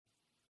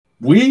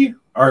We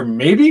are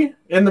maybe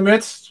in the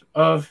midst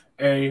of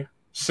a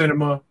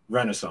cinema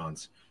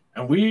renaissance,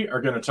 and we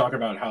are going to talk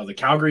about how the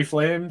Calgary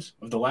Flames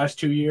of the last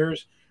 2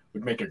 years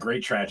would make a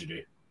great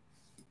tragedy.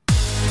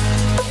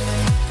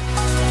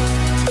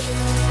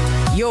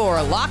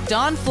 You're Locked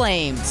On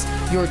Flames,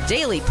 your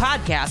daily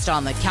podcast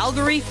on the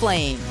Calgary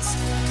Flames.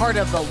 Part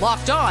of the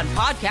Locked On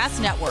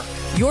Podcast Network,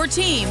 your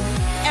team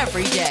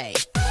every day.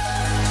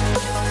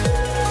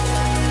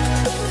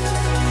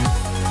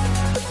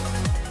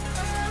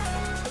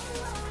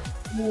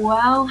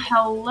 Well,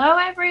 hello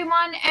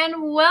everyone,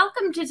 and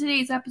welcome to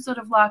today's episode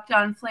of Locked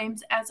On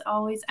Flames. As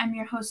always, I'm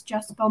your host,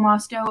 Jess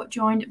Belmosto,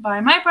 joined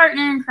by my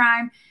partner in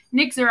crime,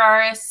 Nick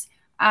Zararis.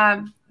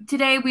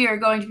 Today we are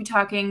going to be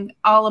talking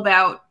all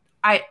about,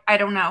 I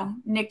don't know,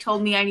 Nick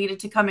told me I needed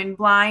to come in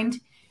blind,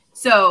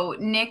 so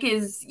Nick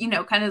is,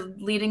 kind of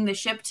leading the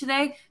ship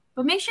today.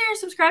 But make sure you're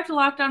subscribed to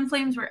Locked On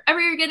Flames wherever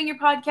you're getting your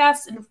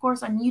podcasts, and of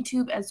course on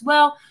YouTube as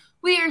well.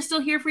 We are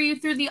still here for you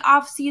through the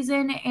off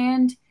season,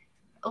 and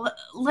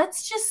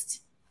let's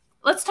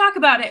talk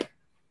about it.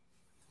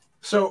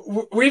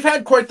 So we've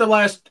had quite the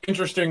last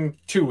interesting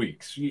 2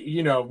 weeks.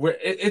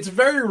 It's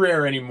very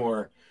rare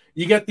anymore.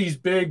 You get these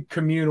big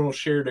communal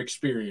shared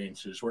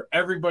experiences where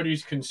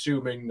everybody's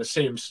consuming the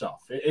same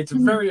stuff. It's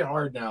very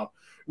hard now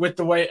with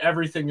the way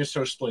everything is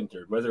so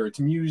splintered, whether it's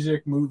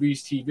music,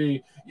 movies,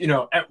 TV,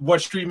 at what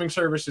streaming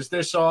service is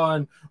this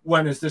on?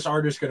 When is this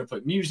artist going to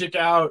put music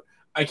out?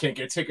 I can't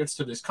get tickets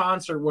to this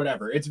concert,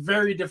 whatever. It's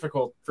very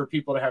difficult for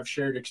people to have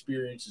shared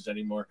experiences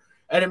anymore.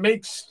 And it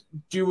makes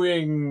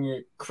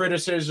doing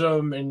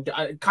criticism and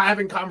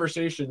having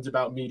conversations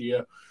about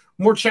media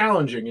more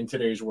challenging in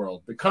today's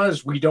world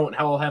because we don't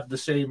all have the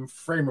same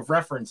frame of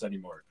reference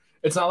anymore.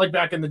 It's not like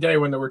back in the day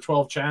when there were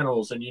 12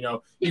 channels and,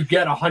 you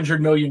get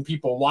 100 million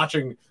people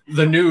watching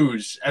the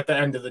news at the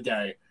end of the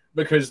day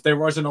because there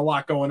wasn't a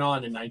lot going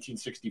on in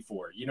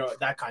 1964,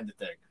 that kind of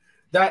thing.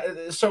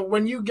 So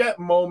when you get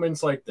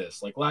moments like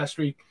this, like last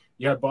week,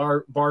 you had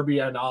Barbie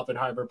and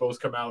Oppenheimer both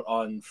come out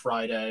on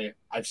Friday.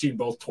 I've seen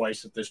both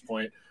twice at this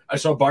point. I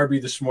saw Barbie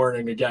this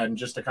morning again,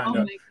 just to kind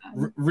of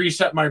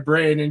reset my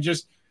brain. And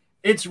just,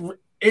 it's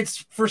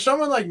for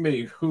someone like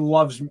me who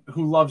loves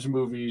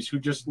movies, who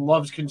just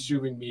loves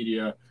consuming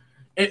media.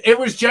 It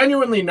was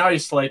genuinely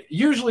nice. Like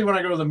usually when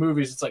I go to the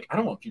movies, it's like, I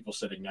don't want people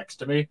sitting next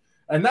to me.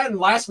 And then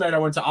last night I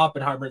went to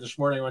Oppenheimer. This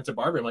morning I went to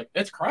Barbie. I'm like,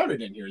 it's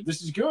crowded in here.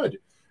 This is good.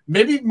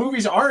 Maybe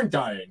movies aren't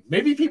dying.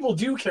 Maybe people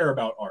do care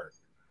about art.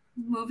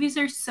 Movies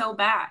are so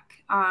back.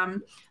 I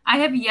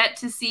have yet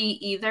to see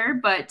either,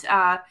 but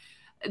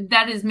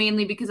that is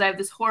mainly because I have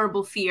this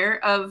horrible fear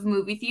of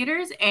movie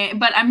theaters.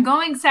 But I'm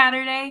going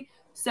Saturday,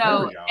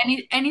 so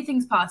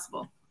anything's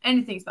possible.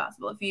 Anything's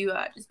possible if you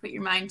just put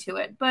your mind to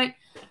it. But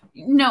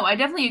no, I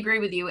definitely agree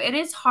with you. It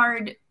is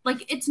hard.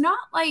 Like, it's not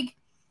like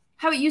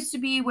how it used to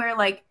be where,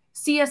 like,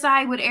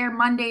 CSI would air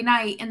Monday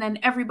night and then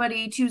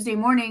everybody Tuesday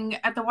morning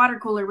at the water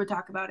cooler would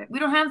talk about it. We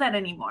don't have that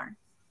anymore.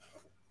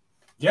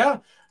 Yeah,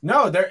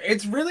 no,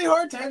 it's really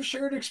hard to have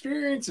shared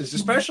experiences,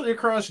 especially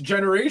across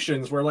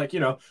generations where, like,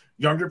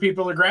 younger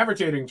people are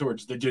gravitating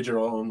towards the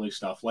digital only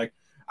stuff. Like,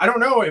 I don't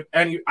know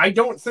I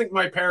don't think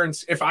my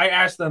parents, if I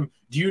asked them,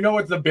 do you know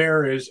what The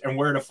Bear is and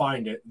where to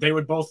find it? They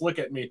would both look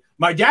at me.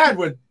 My dad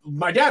would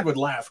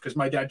laugh because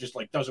my dad just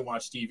like doesn't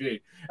watch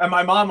TV. And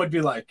my mom would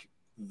be like,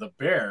 The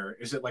Bear,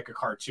 is it like a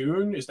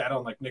cartoon? Is that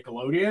on like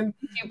Nickelodeon?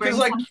 Did you bring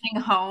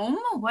something home?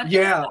 What?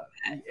 Yeah,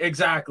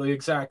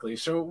 exactly.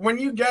 So when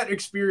you get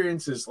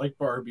experiences like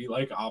Barbie,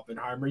 like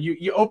Oppenheimer,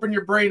 you open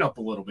your brain up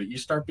a little bit. You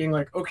start being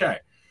like, okay,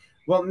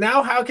 well,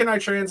 now how can I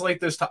translate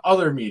this to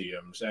other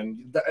mediums?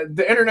 And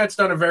the internet's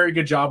done a very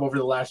good job over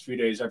the last few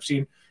days. I've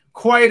seen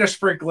quite a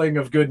sprinkling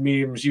of good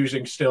memes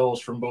using stills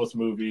from both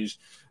movies.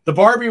 The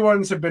Barbie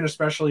ones have been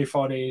especially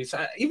funny.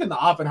 Even the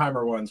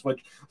Oppenheimer ones,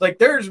 like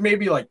there's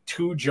maybe like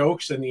 2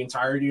 jokes in the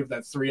entirety of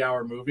that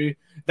 3-hour movie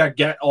that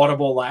get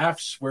audible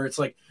laughs where it's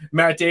like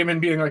Matt Damon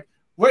being like,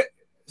 what?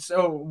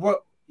 So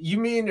what you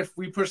mean if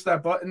we push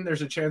that button,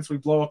 there's a chance we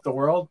blow up the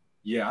world?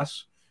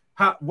 Yes.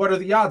 What are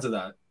the odds of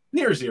that?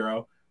 Near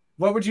 0.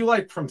 What would you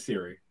like from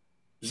theory?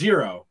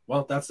 0.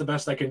 Well, that's the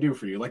best I can do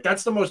for you. Like,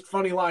 that's the most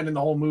funny line in the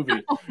whole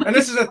movie. And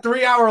this is a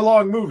 3-hour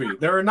long movie.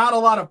 There are not a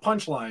lot of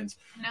punchlines.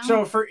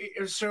 No.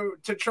 So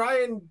to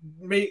try and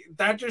make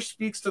that just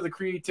speaks to the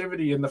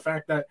creativity and the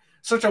fact that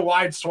such a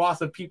wide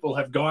swath of people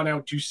have gone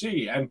out to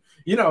see. And,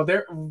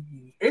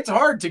 it's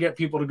hard to get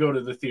people to go to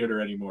the theater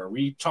anymore.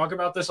 We talk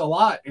about this a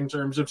lot in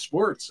terms of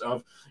sports,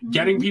 of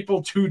getting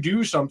people to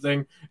do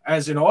something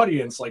as an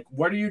audience. Like,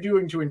 what are you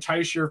doing to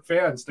entice your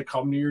fans to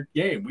come to your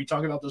game? We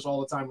talk about this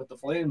all the time with the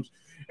Flames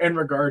in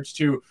regards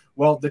to,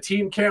 well, the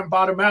team can't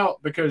bottom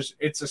out because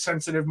it's a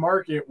sensitive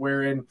market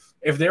wherein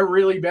if they're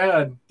really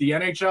bad, the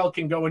NHL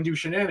can go and do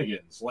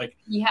shenanigans. Like,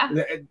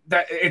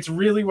 that it's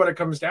really what it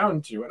comes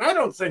down to. And I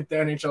don't think the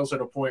NHL's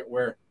at a point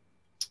where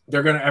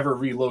they're going to ever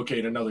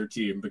relocate another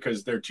team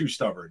because they're too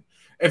stubborn.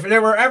 If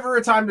there were ever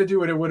a time to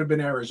do it, it would have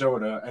been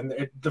Arizona. And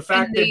the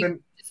fact they've been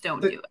just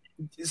don't do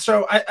it.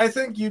 So I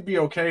think you'd be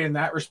okay in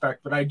that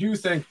respect. But I do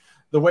think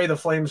the way the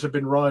Flames have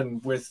been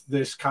run with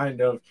this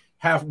kind of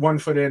half one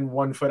foot in,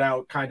 one foot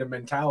out kind of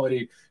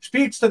mentality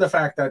speaks to the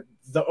fact that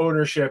the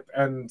ownership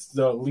and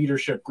the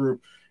leadership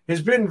group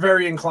has been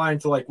very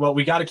inclined to like, well,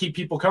 we got to keep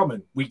people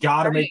coming. We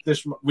got to make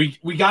this, we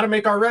got to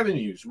make our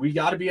revenues. We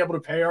got to be able to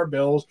pay our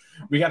bills.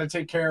 We got to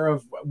take care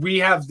of, we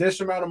have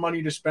this amount of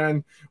money to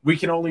spend. We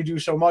can only do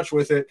so much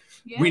with it.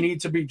 Yeah. We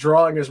need to be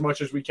drawing as much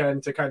as we can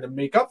to kind of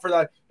make up for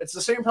that. It's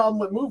the same problem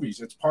with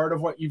movies. It's part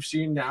of what you've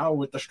seen now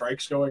with the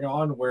strikes going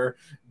on, where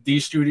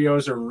these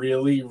studios are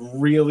really,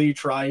 really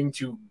trying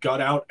to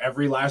gut out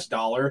every last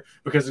dollar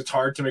because it's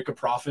hard to make a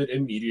profit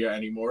in media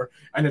anymore.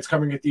 And it's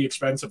coming at the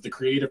expense of the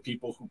creative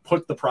people who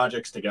put the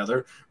projects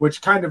together,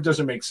 which kind of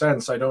doesn't make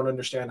sense. I don't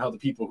understand how the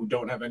people who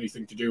don't have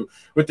anything to do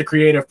with the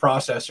creative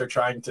process are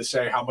trying to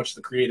say how much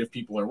the creative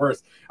people are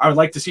worth. I would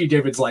like to see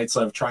David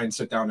Zaslav try and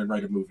sit down and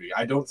write a movie.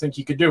 I don't think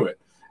he could do it.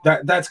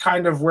 That's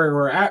kind of where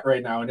we're at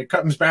right now. And it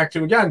comes back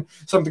to, again,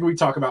 something we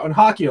talk about in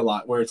hockey a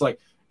lot, where it's like,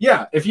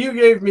 yeah, if you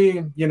gave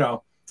me,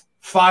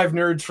 5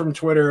 nerds from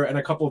Twitter and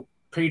a couple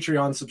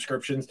Patreon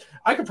subscriptions,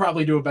 I could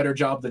probably do a better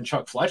job than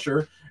Chuck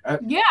Fletcher.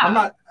 I'm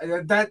not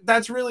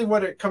that's really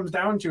what it comes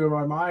down to in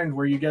my mind,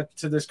 where you get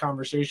to this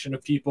conversation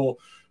of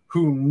people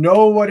who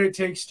know what it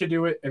takes to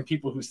do it and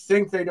people who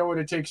think they know what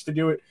it takes to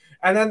do it.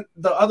 And then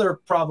the other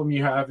problem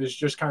you have is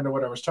just kind of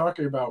what I was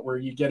talking about, where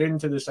you get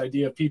into this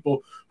idea of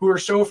people who are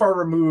so far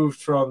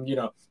removed from,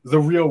 the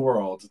real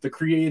world, the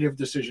creative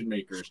decision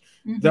makers,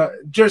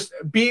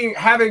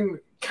 having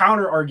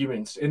counter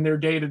arguments in their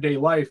day-to-day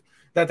life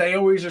that they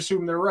always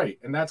assume they're right.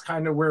 And that's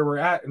kind of where we're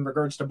at in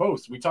regards to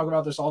both. We talk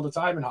about this all the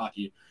time in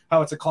hockey,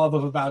 how it's a club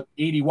of about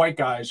 80 white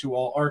guys who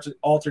all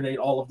alternate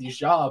all of these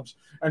jobs.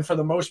 And for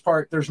the most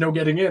part, there's no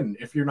getting in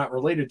if you're not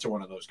related to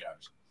one of those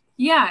guys.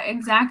 Yeah,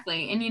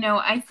 exactly. And,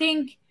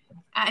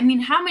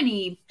 how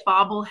many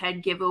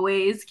bobblehead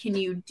giveaways can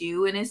you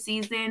do in a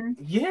season?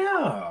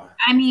 Yeah.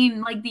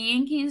 The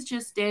Yankees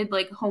just did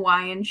like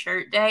Hawaiian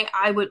shirt day.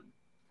 I would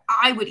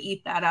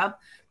eat that up.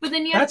 But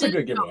then that's a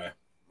good giveaway.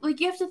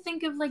 You have to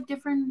think of like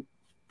different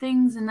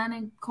things, and then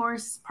of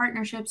course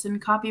partnerships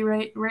and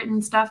copyright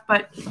written stuff.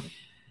 But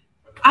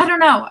I don't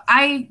know.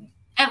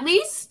 At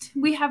least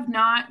we have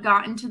not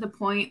gotten to the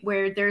point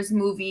where there's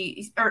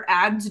movies or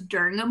ads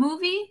during a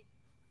movie,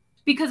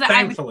 because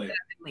thankfully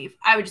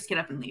I would just get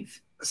up and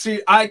leave.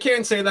 See, I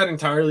can't say that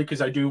entirely because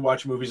I do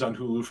watch movies on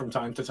Hulu from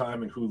time to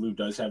time, and Hulu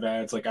does have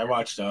ads. Like I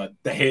watched The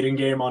Hating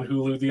Game on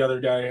Hulu the other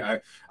day.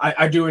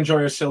 I do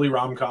enjoy a silly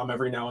rom-com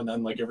every now and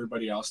then, like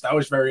everybody else. That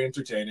was very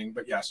entertaining.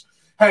 But yes,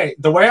 hey,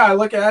 the way I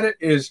look at it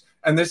is,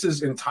 and this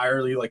is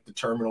entirely like the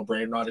terminal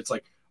brain rot, it's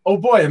like, oh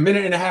boy, a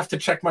minute and a half to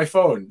check my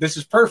phone. This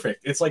is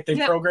perfect. It's like they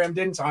programmed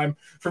in time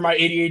for my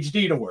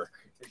ADHD to work.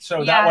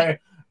 So that way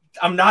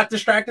I'm not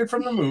distracted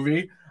from the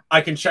movie. I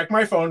can check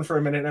my phone for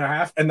a minute and a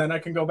half, and then I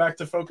can go back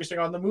to focusing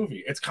on the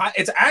movie. It's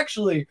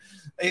actually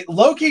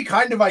low-key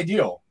kind of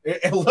ideal.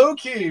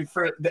 Low-key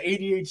for the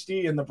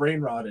ADHD and the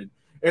brain rotted.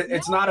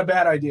 It's not a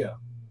bad idea.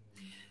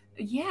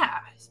 Yeah,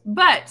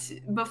 but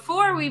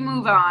before we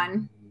move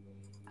on,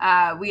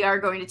 we are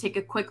going to take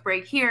a quick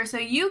break here so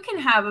you can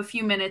have a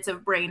few minutes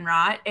of brain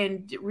rot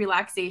and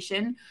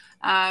relaxation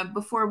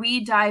before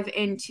we dive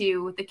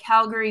into the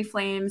Calgary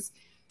Flames,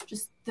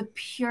 just the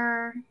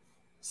pure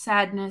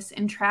sadness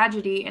and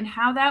tragedy, and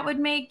how that would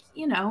make,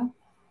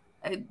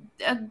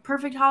 a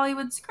perfect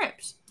Hollywood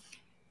script.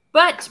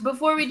 But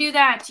before we do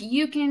that,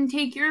 you can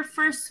take your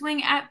first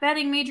swing at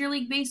betting Major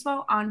League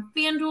Baseball on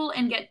FanDuel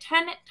and get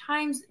 10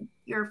 times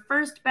your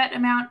first bet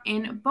amount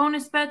in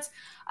bonus bets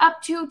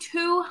up to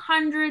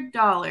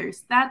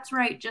 $200. That's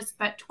right, just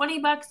bet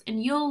 $20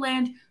 and you'll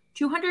land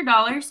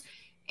 $200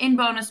 in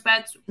bonus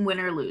bets,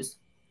 win or lose.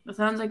 That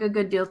sounds like a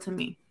good deal to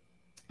me.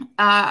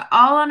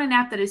 All on an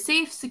app that is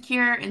safe,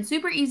 secure, and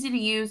super easy to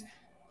use.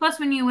 Plus,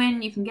 when you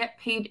win, you can get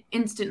paid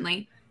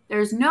instantly.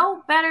 There's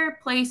no better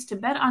place to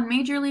bet on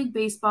Major League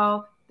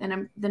Baseball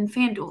than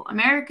FanDuel,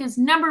 America's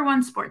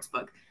 #1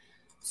 sportsbook.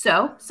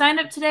 So, sign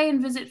up today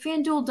and visit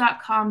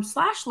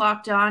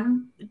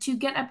FanDuel.com/LockedOn to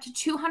get up to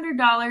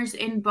 $200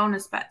 in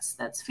bonus bets.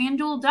 That's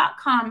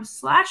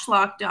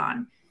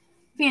FanDuel.com/LockedOn.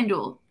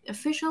 FanDuel,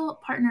 official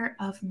partner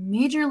of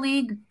Major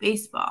League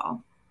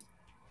Baseball.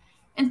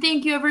 And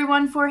thank you,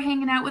 everyone, for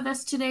hanging out with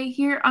us today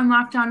here on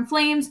Locked On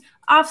Flames,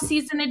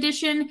 off-season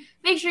edition.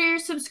 Make sure you're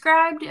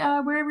subscribed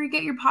wherever you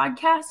get your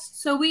podcasts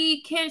so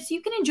you can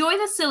enjoy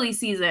the silly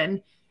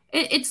season.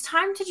 It's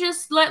time to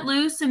just let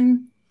loose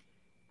and,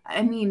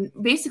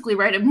 basically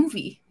write a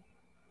movie.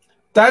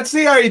 That's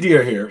the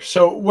idea here.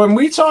 So when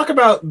we talk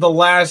about the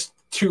last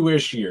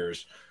 2-ish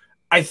years,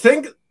 I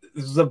think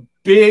the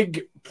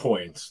big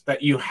points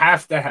that you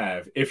have to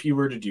have if you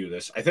were to do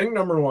this, I think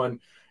number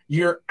one,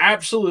 you're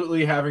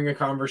absolutely having a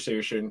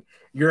conversation.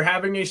 You're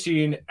having a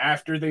scene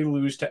after they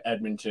lose to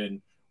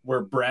Edmonton where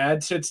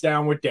Brad sits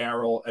down with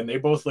Daryl and they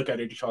both look at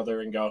each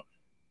other and go,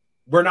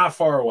 we're not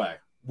far away.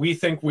 We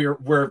think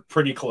we're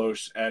pretty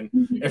close. And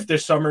if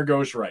this summer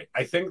goes right,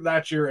 I think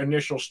that's your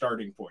initial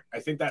starting point.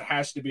 I think that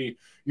has to be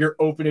your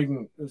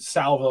opening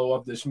salvo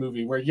of this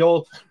movie, where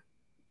you'll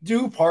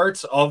do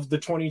parts of the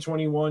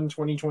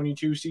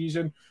 2021-2022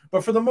 season,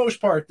 but for the most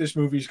part, this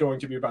movie is going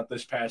to be about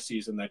this past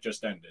season that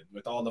just ended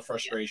with all the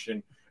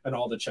frustration and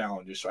all the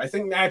challenges. So I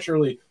think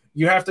naturally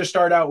you have to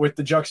start out with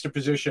the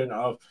juxtaposition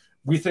of,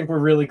 we think we're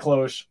really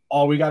close.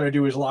 All we got to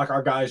do is lock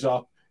our guys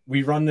up.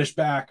 We run this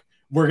back.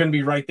 We're going to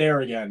be right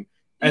there again.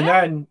 And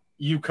then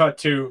you cut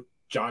to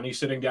Johnny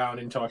sitting down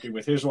and talking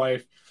with his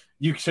wife.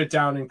 You sit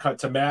down and cut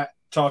to Matt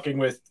talking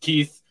with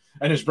Keith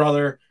and his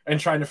brother and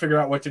trying to figure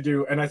out what to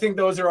do. And I think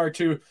those are our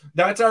two.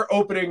 That's our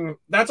opening.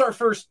 That's our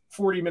first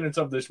 40 minutes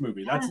of this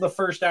movie. That's the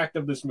first act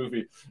of this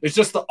movie. It's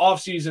just the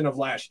off season of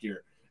last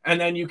year. And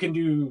then you can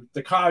do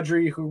the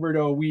Kadri,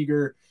 Huberto,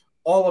 Uyghur,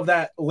 all of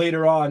that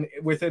later on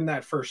within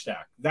that first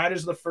act. That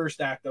is the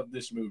first act of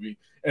this movie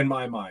in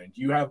my mind.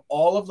 You have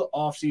all of the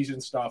off season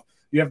stuff.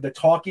 You have the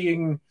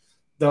talking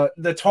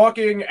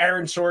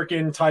Aaron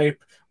Sorkin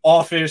type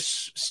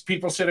office,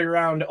 people sitting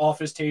around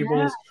office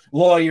tables,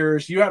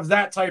 lawyers. You have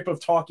that type of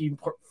talking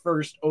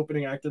first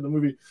opening act of the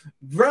movie.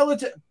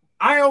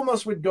 I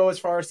almost would go as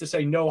far as to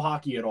say no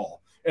hockey at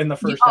all in the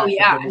first act of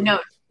the movie. No,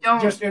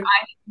 don't.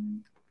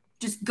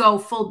 Just go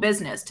full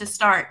business to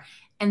start.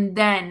 And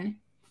then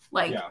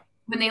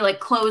when they like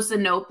close the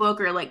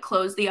notebook or like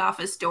close the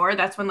office door,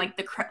 that's when like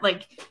the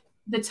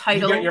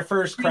title, you get your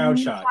first crowd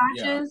shot,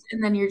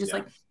 and then you're just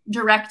like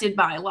directed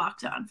by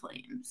Locked On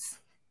Flames.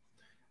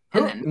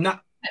 And then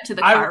to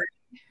the car.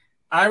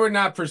 I would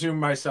not presume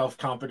myself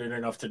competent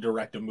enough to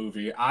direct a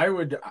movie. I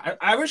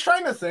was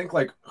trying to think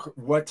like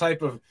what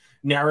type of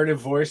narrative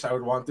voice I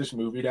would want this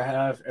movie to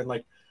have, and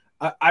like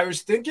I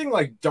was thinking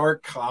like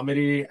dark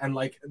comedy, and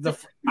like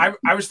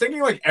I was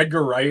thinking like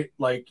Edgar Wright,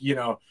 like, you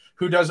know,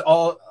 who does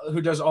all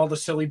the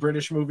silly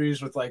British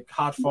movies with like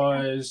Hot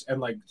Fuzz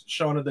and like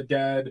Shaun of the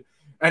Dead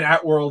and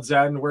At World's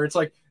End, where it's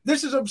like,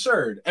 this is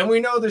absurd and we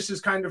know this is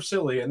kind of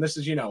silly and this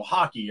is, you know,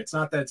 hockey. It's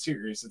not that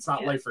serious. It's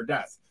not life or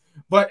death.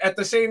 But at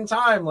the same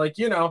time, like,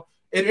 you know,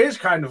 it is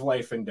kind of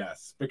life and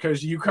death,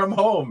 because you come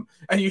home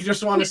and you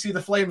just want to see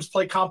the Flames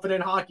play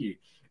competent hockey,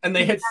 and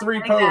they hit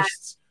 3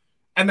 posts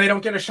and they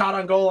don't get a shot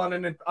on goal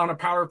on a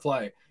power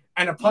play.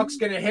 And a puck's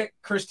going to hit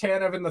Chris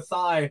Tanev in the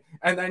thigh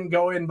and then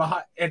go in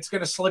behind. It's going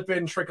to slip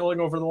in,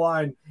 trickling over the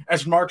line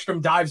as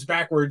Markstrom dives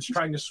backwards,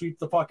 trying to sweep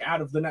the puck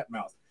out of the net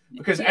mouth.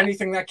 Because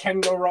anything that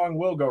can go wrong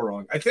will go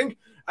wrong. I think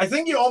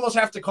you almost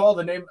have to call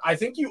the name. I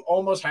think you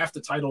almost have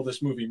to title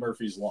this movie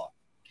Murphy's Law.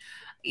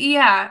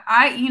 Yeah,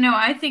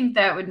 I think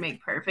that would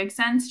make perfect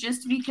sense,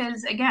 just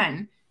because,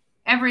 again,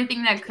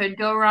 everything that could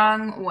go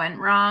wrong went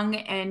wrong.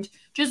 And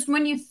just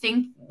when you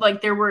think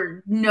like there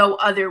were no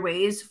other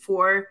ways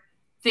for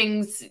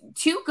things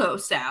to go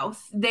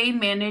south, they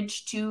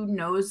managed to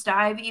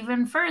nosedive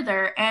even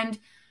further. And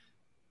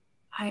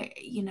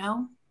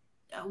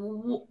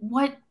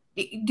what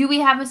do we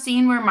have a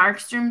scene where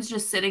Markstrom's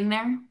just sitting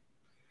there?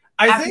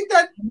 I think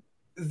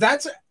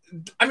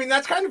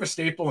that's kind of a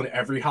staple in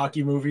every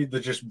hockey movie, the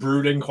just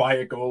brooding,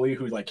 quiet goalie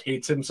who like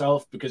hates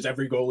himself, because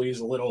every goalie is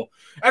a little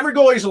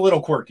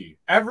quirky.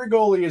 Every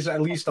goalie is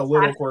at least a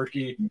little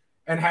quirky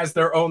and has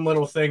their own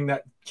little thing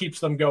that keeps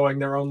them going,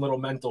 their own little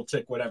mental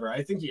tick, whatever.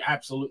 I think you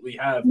absolutely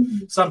have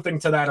something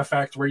to that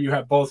effect, where you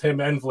have both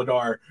him and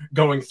Vladar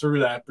going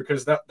through that,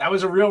 because that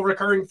was a real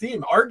recurring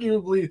theme.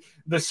 Arguably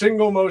the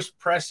single most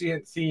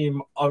prescient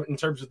theme in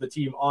terms of the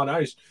team on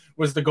ice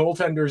was the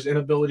goaltender's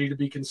inability to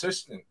be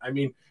consistent. I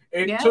mean,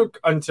 it took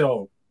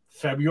until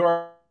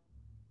February,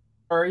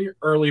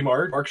 early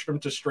March,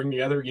 Markstrom to string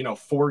together,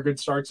 4 good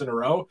starts in a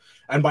row.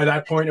 And by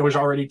that point, it was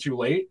already too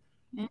late.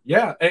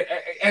 Yeah.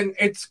 And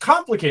it's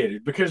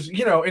complicated because,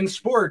 in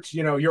sports,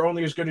 you're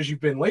only as good as you've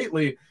been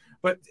lately,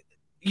 but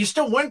you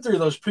still went through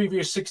those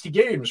previous 60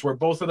 games where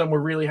both of them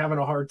were really having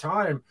a hard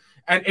time.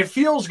 And it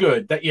feels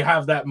good that you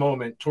have that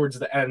moment towards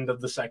the end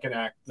of the second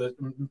act,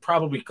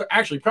 probably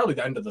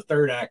the end of the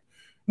third act.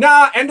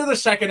 End of the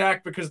second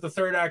act, because the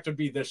third act would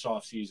be this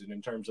off season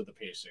in terms of the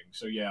pacing.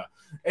 So yeah.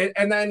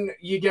 And then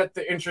you get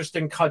the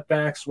interesting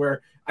cutbacks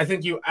where I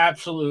think you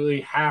absolutely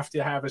have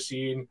to have a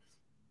scene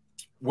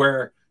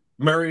where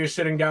Murray is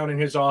sitting down in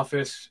his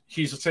office.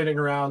 He's sitting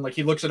around, like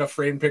he looks at a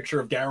framed picture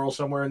of Daryl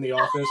somewhere in the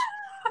office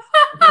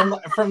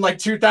from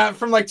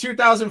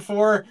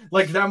 2004,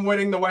 like them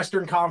winning the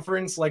Western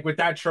Conference, like with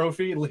that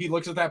trophy. He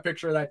looks at that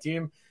picture of that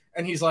team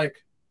and he's like,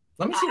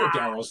 let me see what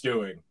Daryl's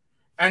doing.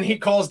 And he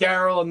calls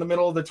Daryl in the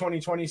middle of the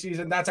 2020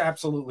 season. That's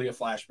absolutely a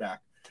flashback.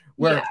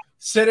 Where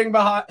sitting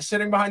behind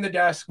the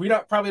desk, we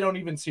probably don't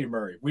even see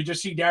Murray. We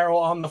just see Daryl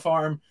on the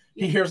farm.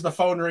 He hears the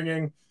phone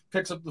ringing,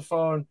 picks up the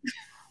phone.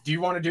 Do you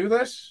want to do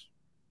this?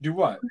 Do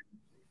what?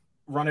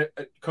 Run it,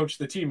 coach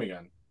the team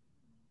again?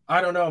 I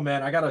don't know,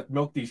 man. I gotta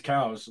milk these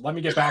cows. Let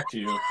me get back to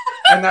you.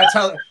 And that's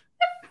how.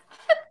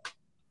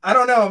 I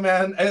don't know,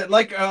 man.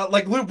 Like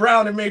Lou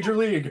Brown in Major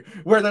League,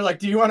 where they're like,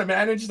 "Do you want to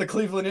manage the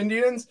Cleveland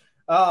Indians?"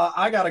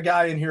 I got a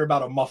guy in here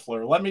about a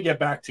muffler. Let me get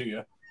back to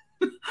you.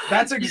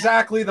 That's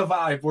exactly the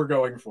vibe we're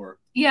going for.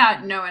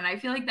 Yeah, no, and I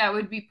feel like that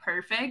would be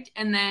perfect.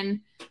 And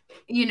then,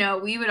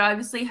 we would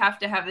obviously have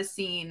to have a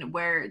scene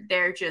where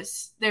there's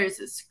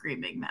a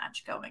screaming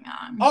match going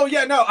on. Oh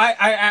yeah, no,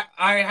 I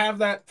have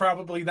that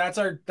probably. That's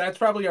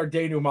probably our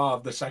denouement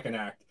of the second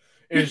act.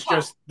 Is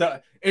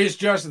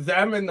just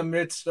them in the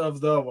midst of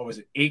the, what was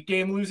it,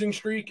 8-game losing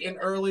streak in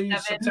early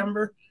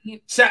September.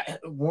 Set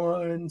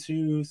 1,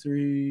 2,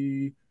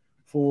 3,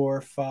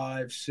 4,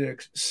 5,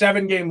 6,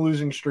 7-game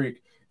losing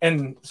streak,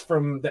 and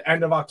from the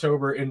end of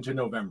October into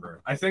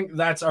November. I think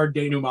that's our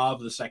denouement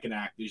of the second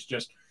act. Is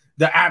just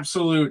the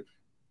absolute.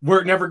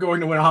 We're never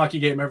going to win a hockey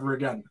game ever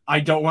again.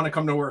 I don't want to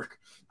come to work.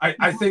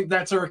 I think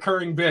that's a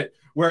recurring bit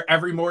where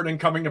every morning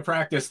coming to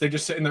practice, they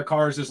just sit in their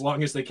cars as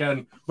long as they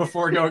can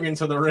before going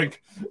into the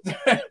rink.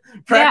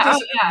 Practice,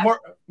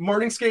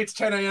 morning skates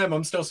 10 a.m.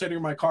 I'm still sitting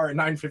in my car at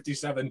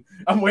 9:57.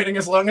 I'm waiting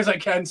as long as I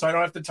can so I don't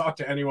have to talk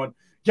to anyone.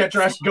 Get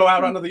dressed, go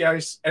out onto the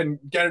ice, and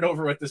get it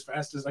over with as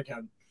fast as I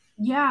can.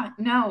 Yeah,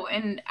 no,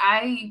 and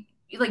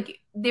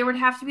there would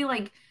have to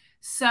be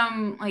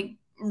some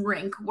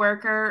rink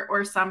worker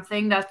or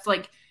something that's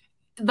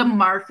the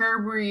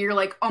marker where you're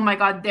like, oh my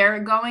God, they're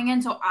going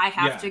in, so I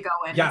have to go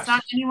in. Yes. It's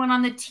not anyone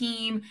on the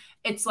team.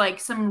 It's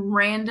some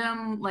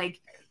random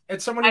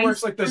it's someone who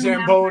works the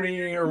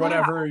Zamboni or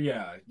whatever.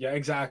 Yeah,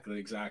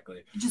 exactly.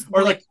 Just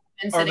or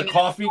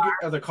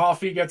the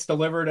coffee gets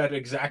delivered at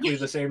exactly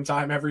the same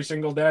time every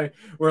single day.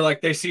 Where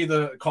they see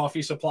the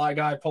coffee supply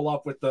guy pull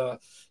up with the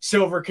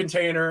silver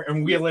container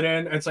and wheel it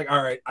in. And it's all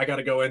right, I got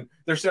to go in.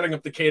 They're setting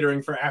up the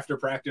catering for after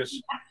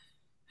practice.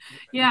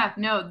 Yeah,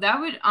 no, that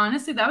would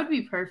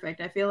be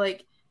perfect. I feel I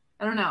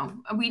don't know.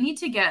 We need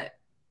to get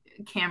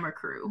a camera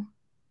crew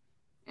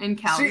in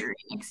Calgary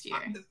next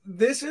year.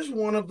 This is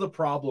one of the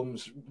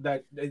problems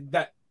that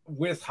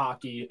with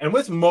hockey and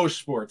with most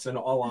sports, in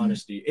all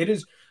honesty, it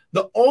is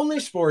the only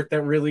sport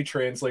that really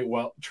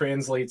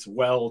translates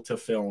well to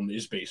film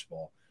is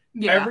baseball.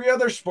 Yeah. Every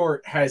other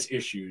sport has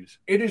issues.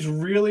 It is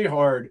really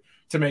hard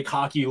to make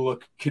hockey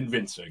look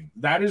convincing.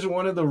 That is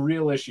one of the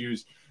real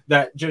issues.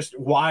 That just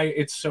why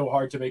it's so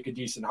hard to make a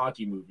decent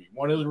hockey movie.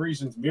 One of the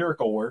reasons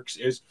Miracle works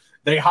is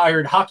they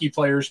hired hockey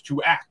players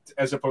to act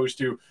as opposed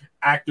to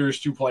actors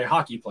to play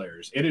hockey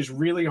players. It is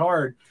really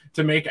hard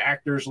to make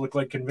actors look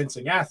like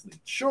convincing athletes.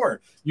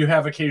 Sure, you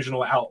have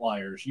occasional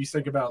outliers. You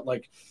think about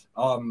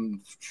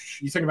Costner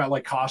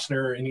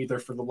in either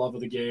For the Love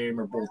of the Game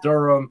or Bull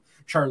Durham,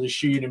 Charlie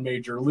Sheen in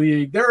Major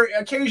League. There are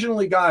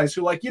occasionally guys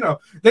who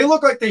they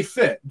look like they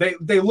fit.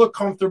 They look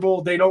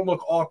comfortable. They don't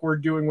look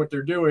awkward doing what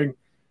they're doing.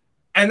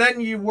 And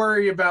then you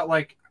worry about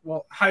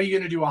how are you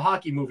going to do a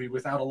hockey movie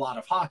without a lot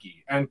of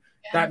hockey? And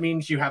that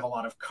means you have a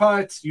lot of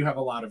cuts. You have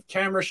a lot of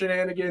camera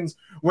shenanigans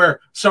where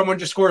someone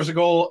just scores a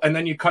goal and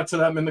then you cut to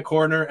them in the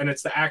corner and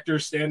it's the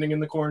actors standing in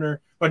the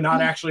corner, but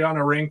not actually on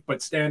a rink,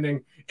 but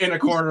standing in a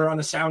corner on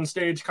a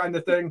soundstage kind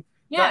of thing.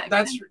 Yeah,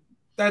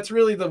 that's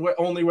really the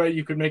only way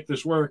you could make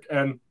this work.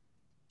 And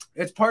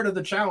it's part of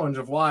the challenge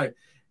of why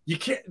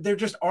there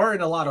just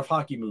aren't a lot of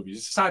hockey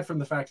movies, aside from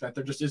the fact that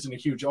there just isn't a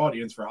huge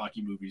audience for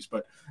hockey movies.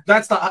 But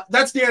that's the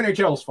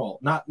NHL's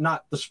fault, not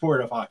the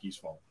sport of hockey's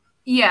fault.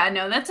 Yeah,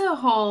 no, that's a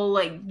whole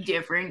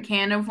different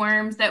can of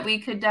worms that we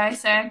could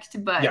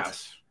dissect. But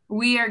yes,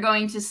 we are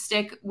going to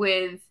stick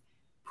with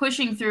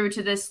pushing through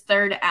to this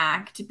third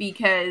act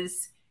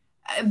because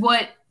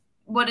what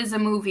is a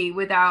movie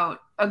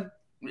without a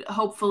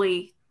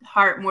hopefully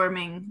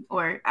heartwarming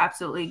or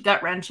absolutely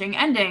gut-wrenching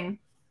ending?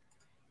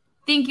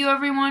 Thank you,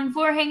 everyone,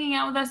 for hanging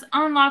out with us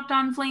on Locked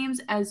On Flames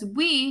as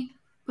we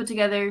put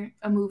together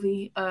a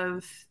movie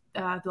of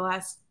the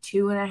last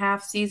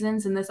 2.5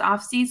 seasons in this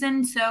off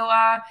season. So,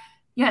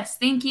 yes,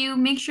 thank you.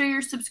 Make sure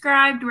you're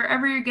subscribed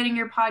wherever you're getting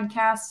your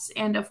podcasts.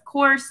 And, of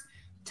course,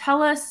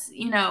 tell us,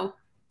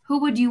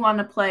 who would you want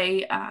to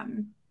play? I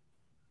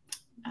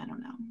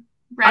don't know.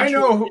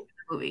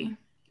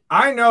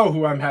 I know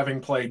who I'm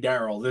having play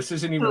Daryl. This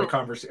isn't even a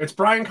conversation. It's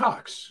Brian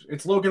Cox.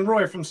 It's Logan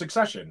Roy from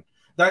Succession.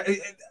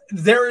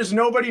 There is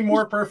nobody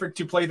more perfect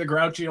to play the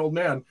grouchy old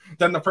man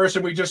than the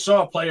person we just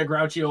saw play a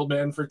grouchy old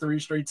man for 3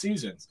 straight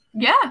seasons.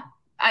 Yeah,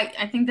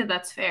 I think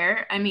that's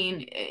fair. I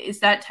mean,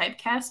 is that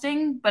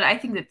typecasting? But I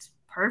think that's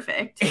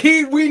perfect.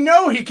 We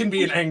know he can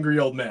be an angry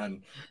old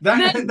man.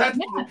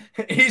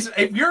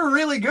 If you're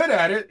really good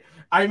at it,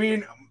 I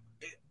mean,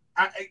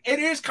 it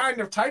is kind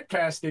of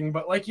typecasting,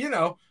 but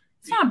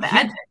it's not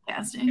bad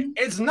typecasting.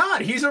 It's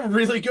not. He's a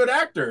really good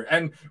actor,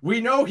 and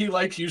we know he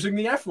likes using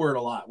the F word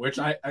a lot, which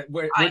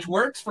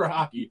works for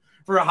hockey.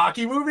 For a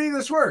hockey movie,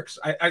 this works.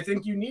 I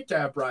think you need to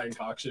have Brian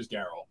Cox as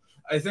Daryl.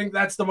 I think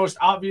that's the most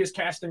obvious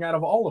casting out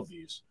of all of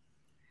these.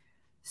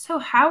 So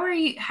how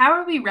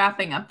are we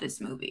wrapping up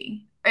this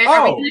movie? Are we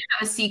going to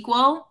have a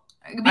sequel?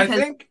 I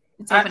think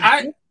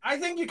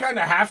you kind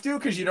of have to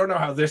because you don't know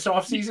how this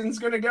offseason is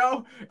going to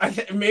go.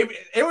 Maybe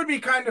it would be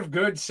kind of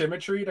good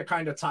symmetry to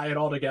kind of tie it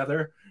all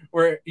together,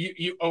 where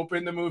you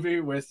open the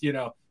movie with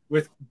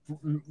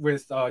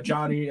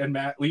Johnny and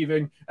Matt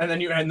leaving, and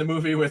then you end the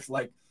movie with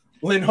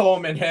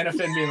Lindholm and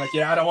Hannafin being like,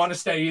 "Yeah, I don't want to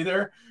stay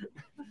either,"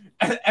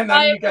 and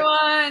Bye, then you get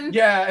everyone.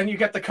 and you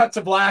get the cut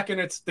to black, and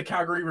it's the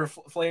Calgary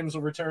Flames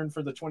will return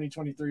for the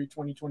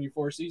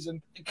 2023-2024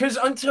 season. Because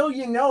until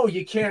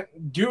you can't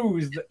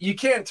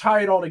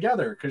tie it all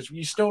together, because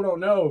you still don't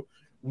know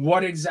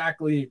what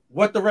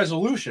the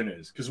resolution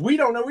is, because we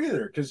don't know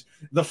either, because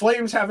the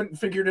Flames haven't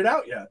figured it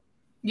out yet.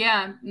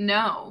 Yeah,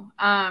 no.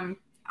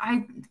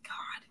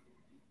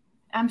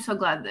 I'm so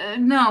glad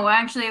no,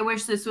 actually I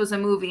wish this was a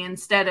movie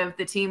instead of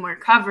the team we're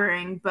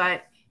covering,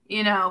 but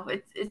it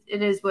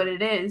is what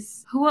it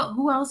is.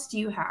 Who else do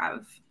you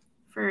have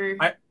for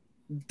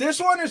this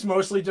one is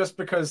mostly just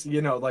because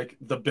like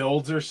the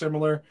builds are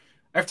similar.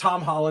 I have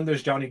Tom Holland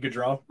as Johnny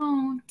Gaudreau.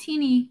 Oh,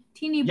 teeny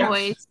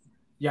boys.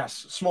 Yes,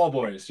 small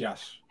boys,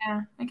 yes.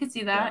 Yeah, I could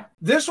see that. Yeah.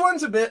 This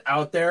one's a bit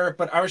out there,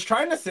 but I was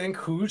trying to think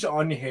who's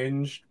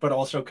unhinged but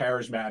also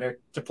charismatic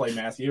to play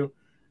Matthew.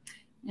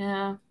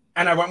 Yeah.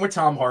 And I went with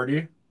Tom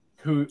Hardy,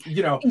 who,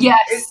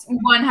 Yes,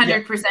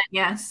 100%,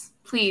 yes.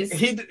 Please.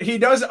 He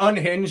does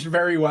unhinged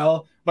very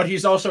well, but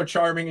he's also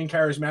charming and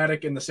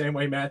charismatic in the same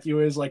way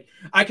Matthew is. Like,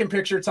 I can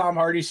picture Tom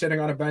Hardy sitting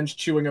on a bench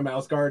chewing a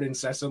mouth guard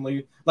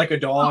incessantly like a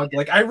dog. Oh, yeah.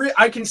 Like,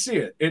 I can see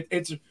it.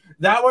 It's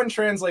that one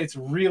translates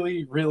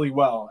really, really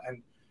well.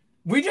 And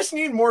we just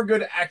need more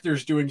good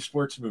actors doing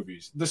sports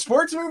movies. The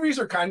sports movies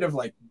are kind of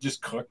like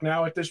just cooked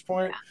now at this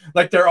point. Yeah.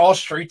 Like, they're all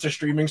straight to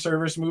streaming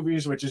service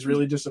movies, which is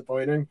really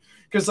disappointing,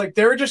 because like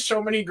there are just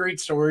so many great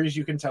stories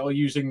you can tell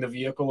using the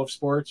vehicle of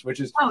sports,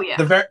 which is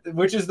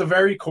the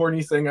very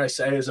corny thing I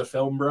say as a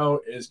film bro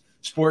is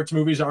sports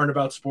movies aren't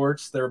about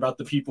sports. They're about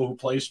the people who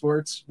play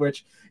sports,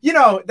 which,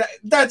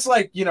 that's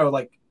like,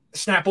 like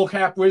Snapple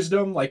cap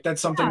wisdom. Like,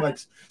 that's something like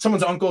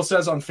someone's uncle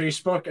says on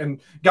Facebook, and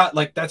got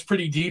like, that's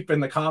pretty deep in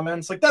the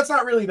comments. Like, that's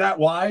not really that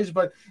wise,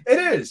 but it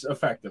is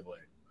effectively.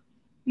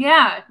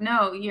 Yeah,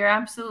 no, you're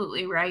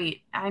absolutely right.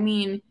 I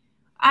mean,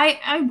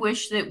 I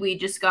wish that we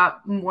just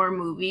got more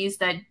movies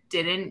that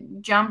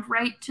didn't jump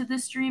right to the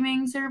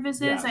streaming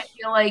services. Yes. I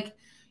feel like,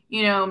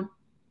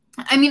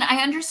 I mean, I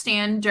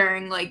understand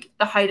during like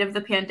the height of the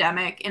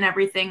pandemic and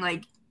everything,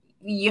 like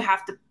you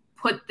have to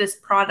put this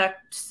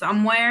product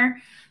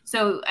somewhere.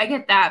 So I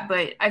get that,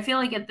 but I feel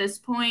like at this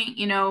point,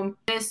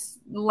 this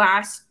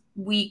last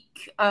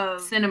week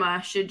of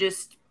cinema should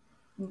just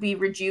be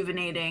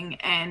rejuvenating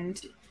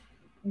and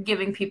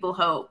giving people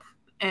hope,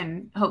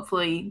 and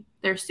hopefully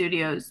their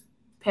studios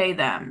pay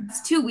them.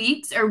 It's 2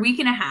 weeks or a week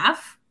and a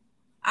half.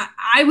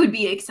 I would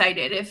be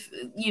excited if,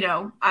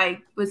 I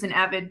was an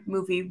avid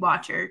movie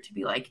watcher to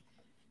be like,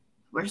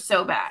 we're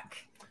so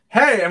back.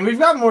 Hey, and we've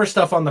got more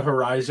stuff on the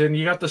horizon.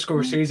 You got the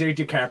Scorsese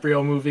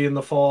DiCaprio movie in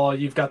the fall.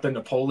 You've got the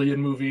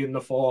Napoleon movie in the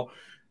fall.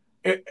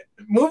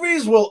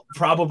 Movies will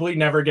probably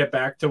never get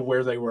back to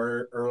where they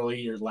were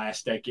early or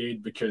last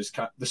decade, because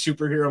the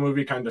superhero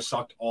movie kind of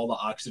sucked all the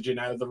oxygen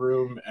out of the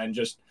room and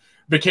just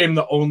became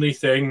the only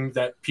thing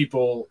that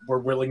people were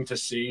willing to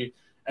see.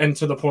 And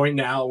to the point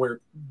now where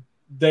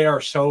they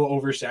are so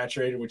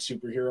oversaturated with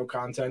superhero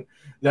content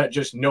that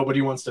just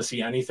nobody wants to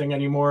see anything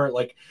anymore.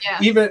 Like,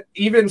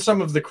 even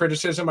some of the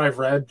criticism I've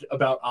read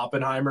about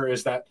Oppenheimer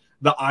is that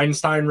the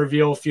Einstein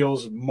reveal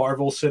feels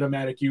Marvel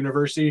Cinematic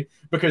Universe-y,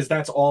 because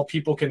that's all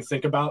people can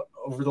think about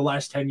over the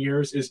last 10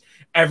 years is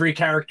every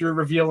character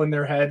reveal in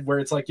their head, where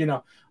it's like,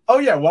 oh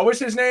yeah, what was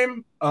his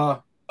name?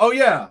 Oh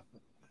yeah.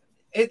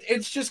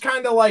 It's just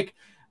kind of like,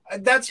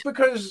 that's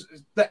because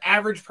the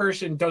average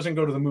person doesn't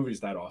go to the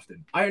movies that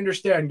often. I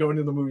understand going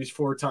to the movies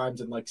 4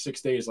 times in like 6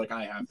 days like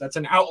I have. That's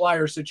an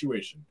outlier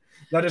situation.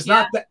 That is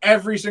not the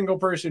every single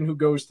person who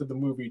goes to the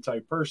movie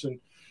type person.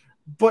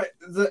 But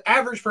the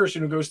average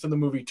person who goes to the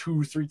movie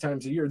 2-3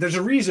 times a year, there's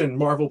a reason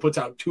Marvel puts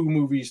out 2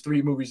 movies,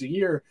 3 movies a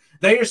year.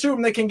 They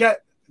assume they can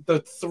get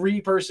the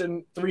 3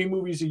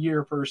 movies a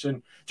year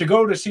person to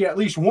go to see at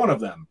least one of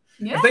them.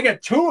 Yeah. If they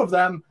get 2 of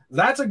them,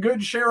 that's a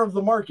good share of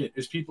the market,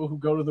 is people who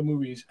go to the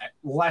movies at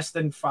less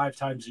than 5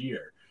 times a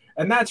year.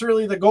 And that's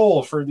really the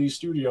goal for these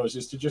studios,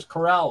 is to just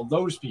corral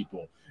those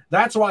people.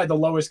 That's why the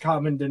lowest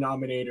common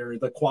denominator,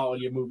 the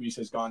quality of movies,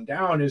 has gone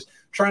down, is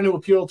trying to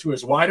appeal to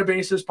as wide a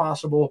base as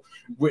possible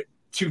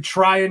to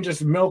try and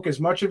just milk as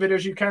much of it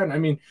as you can. I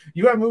mean,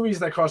 you have movies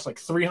that cost like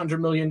 $300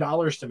 million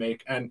to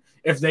make, and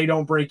if they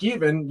don't break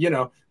even,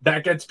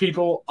 that gets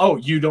people,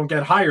 you don't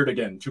get hired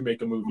again to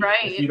make a movie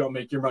if you don't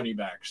make your money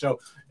back. So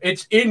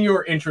it's in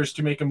your interest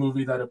to make a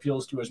movie that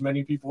appeals to as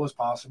many people as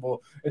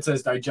possible. It's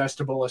as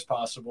digestible as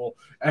possible,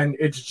 and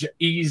it's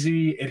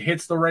easy. It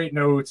hits the right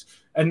notes.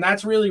 And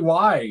that's really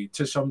why,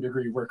 to some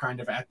degree, we're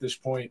kind of at this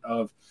point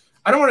of,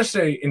 I don't want to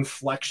say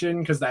inflection,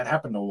 because that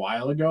happened a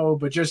while ago,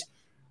 but just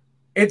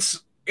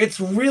it's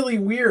really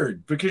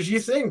weird, because you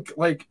think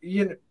like,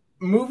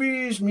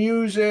 movies,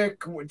 music,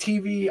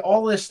 TV,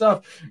 all this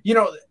stuff,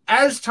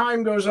 as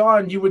time goes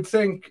on, you would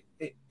think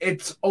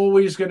it's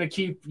always going to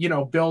keep,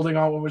 building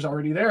on what was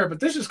already there. But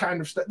this is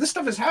kind of this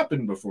stuff has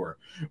happened before,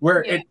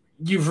 where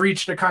you've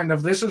reached a kind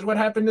of, this is what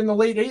happened in the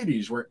late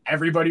 80s, where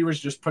everybody was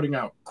just putting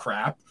out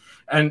crap,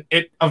 and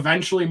it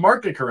eventually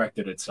market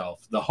corrected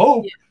itself. The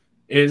hope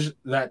is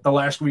that the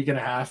last week and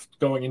a half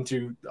going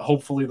into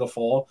hopefully the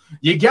fall,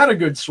 you get a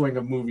good swing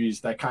of movies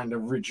that kind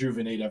of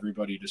rejuvenate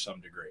everybody to some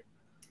degree.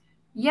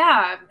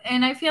 Yeah,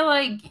 and I feel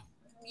like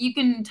you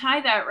can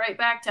tie that right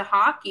back to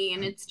hockey,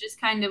 and it's just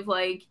kind of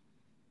like,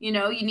 you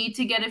know, you need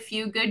to get a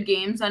few good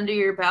games under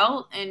your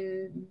belt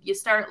and you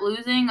start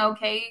losing,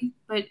 okay,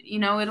 but, you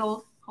know,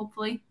 it'll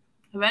hopefully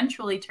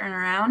eventually turn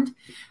around.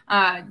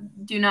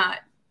 Do not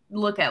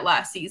look at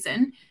last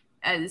season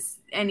as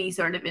any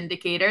sort of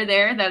indicator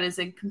there. That is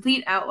a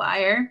complete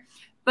outlier.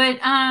 But,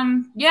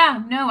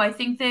 yeah, no, I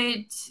think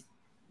that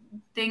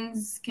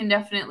things can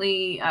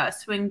definitely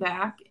swing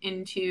back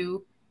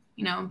into,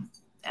 you know,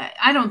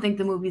 I don't think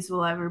the movies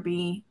will ever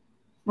be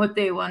what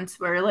they once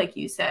were, like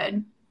you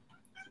said.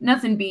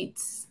 Nothing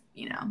beats,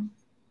 you know,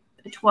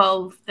 a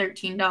 $12,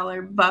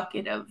 $13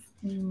 bucket of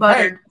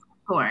buttered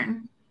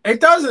corn.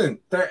 It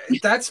doesn't.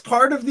 That's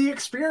part of the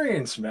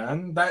experience,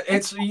 man. That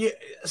it's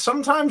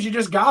sometimes you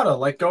just gotta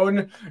like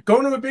going to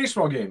a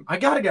baseball game. I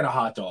gotta get a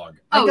hot dog.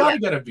 I gotta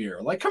get a beer.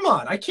 Like, come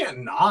on, I can't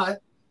not.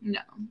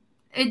 No,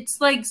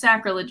 it's like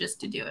sacrilegious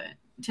to do it,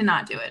 to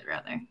not do it.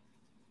 Rather,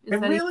 it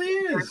really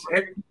is.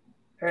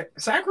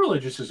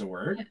 Sacrilegious is a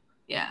word.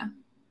 Yeah,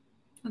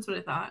 that's what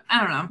I thought. I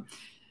don't know.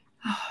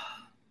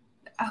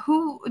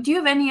 Who do you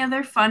have any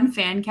other fun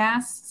fan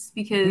casts?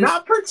 Because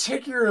not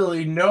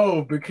particularly,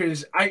 no.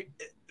 Because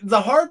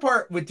the hard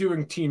part with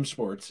doing team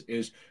sports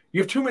is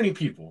you have too many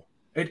people.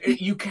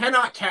 You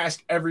cannot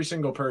cast every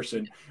single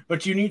person,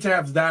 but you need to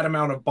have that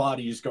amount of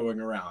bodies going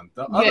around.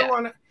 The other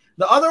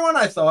one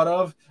I thought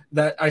of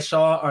that I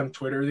saw on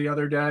Twitter the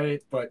other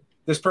day, but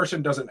this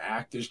person doesn't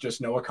act, is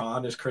just Noah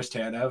Khan as Chris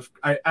Tanev.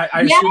 I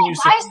assume you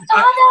saw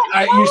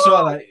that. You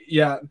saw that,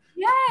 yeah.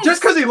 Yes.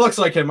 Just because he looks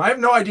like him. I have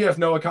no idea if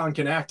Noah Khan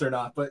can act or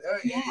not, but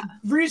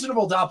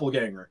reasonable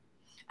doppelganger.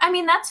 I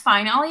mean, that's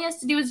fine. All he has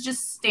to do is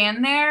just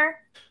stand there,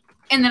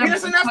 and then he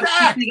doesn't have to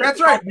act. That's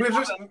right.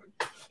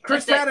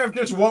 Chris Tanev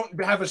just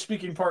won't have a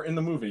speaking part in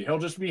the movie. He'll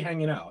just be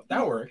hanging out.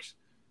 That works.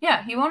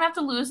 Yeah, he won't have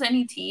to lose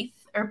any teeth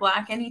or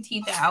black any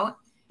teeth out.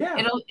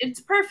 Yeah, it's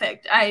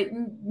perfect.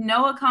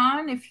 Noah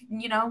Khan, if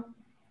you know,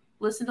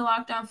 listen to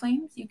Locked On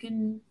Flames, you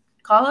can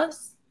call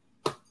us.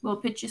 We'll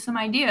pitch you some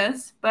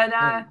ideas. But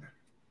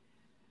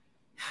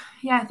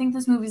yeah, I think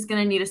this movie's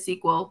gonna need a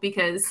sequel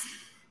because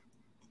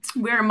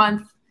we're a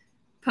month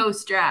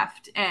post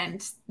draft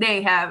and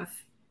they have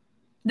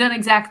done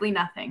exactly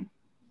nothing.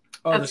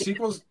 Oh, the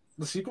sequel's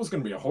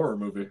gonna be a horror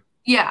movie.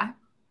 Yeah.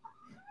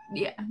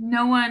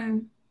 No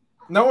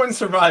one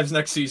survives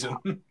next season.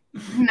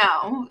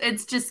 No,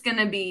 it's just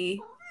gonna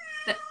be.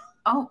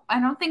 I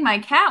don't think my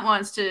cat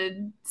wants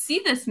to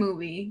see this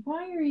movie.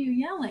 Why are you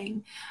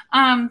yelling?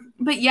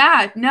 But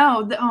yeah,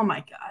 no. Oh my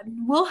God,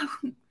 we'll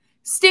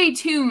stay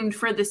tuned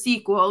for the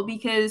sequel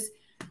because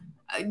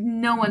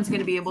no one's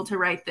gonna be able to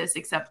write this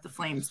except the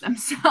Flames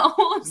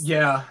themselves.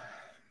 Yeah.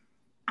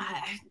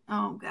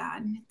 Oh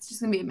God, it's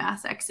just gonna be a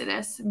mass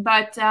exodus.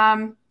 But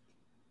that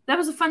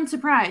was a fun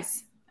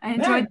surprise. I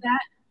enjoyed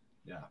that.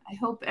 Yeah. I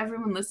hope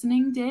everyone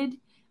listening did.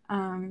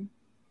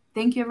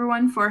 Thank you,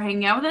 everyone, for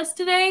hanging out with us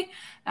today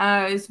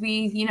as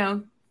we,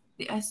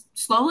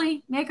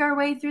 slowly make our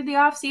way through the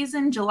off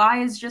season. July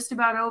is just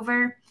about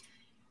over.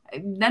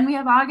 Then we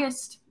have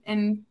August,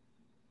 and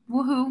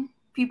woohoo,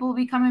 people will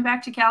be coming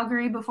back to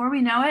Calgary before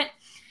we know it.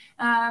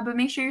 But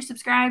make sure you're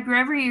subscribed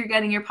wherever you're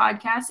getting your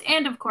podcasts,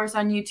 and of course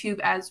on YouTube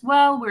as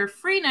well. We're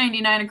free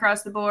 99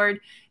 across the board,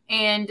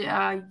 and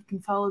you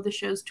can follow the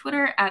show's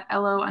Twitter at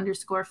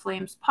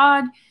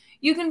LO_FlamesPod.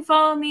 You can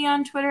follow me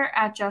on Twitter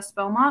at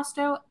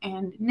JessBelmosto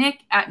and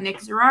Nick at Nick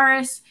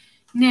Zararis.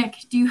 Nick,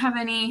 do you have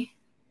any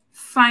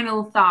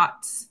final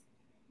thoughts?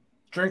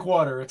 Drink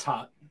water. It's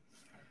hot.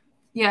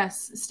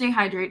 Yes. Stay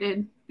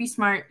hydrated. Be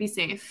smart. Be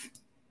safe.